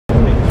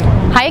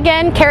Hi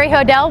again, Carrie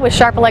Hodel with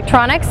Sharp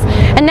Electronics,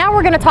 and now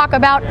we're going to talk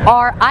about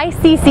our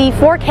ICC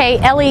 4K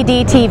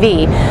LED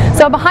TV.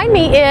 So behind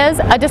me is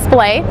a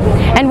display,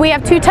 and we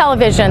have two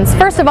televisions.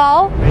 First of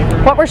all,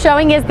 what we're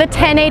showing is the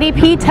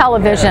 1080p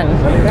television.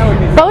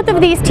 Both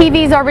of these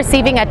TVs are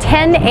receiving a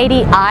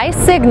 1080i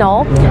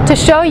signal to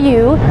show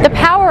you the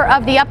power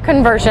of the up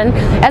conversion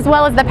as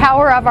well as the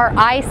power of our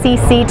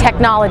ICC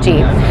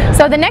technology.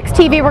 So the next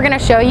TV we're going to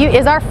show you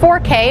is our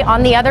 4K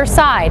on the other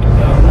side.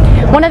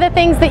 One of the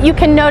things that you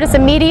can notice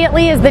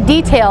immediately is the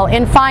detail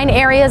in fine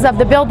areas of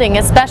the building,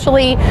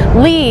 especially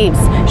leaves,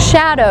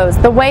 shadows,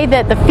 the way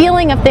that the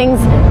feeling of things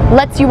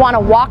lets you want to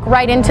walk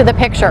right into the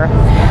picture.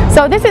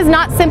 So this is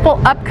not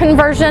simple up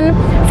conversion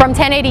from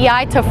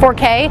 1080i to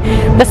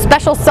 4K. The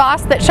special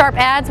sauce that Sharp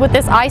adds with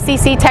this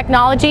ICC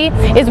technology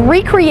is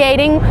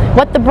recreating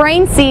what the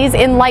brain sees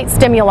in light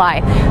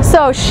stimuli.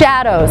 So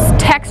shadows,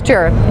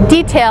 texture,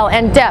 detail,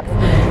 and depth.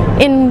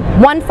 In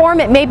one form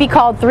it may be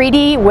called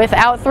 3D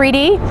without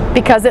 3D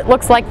because it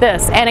looks like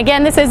this. And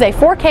again, this is a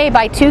 4K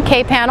by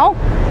 2K panel.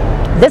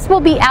 This will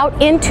be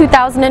out in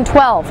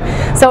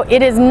 2012. So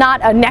it is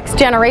not a next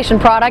generation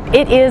product,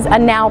 it is a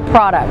now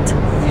product.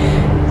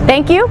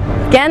 Thank you.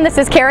 Again, this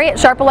is Carrie at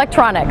Sharp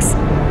Electronics.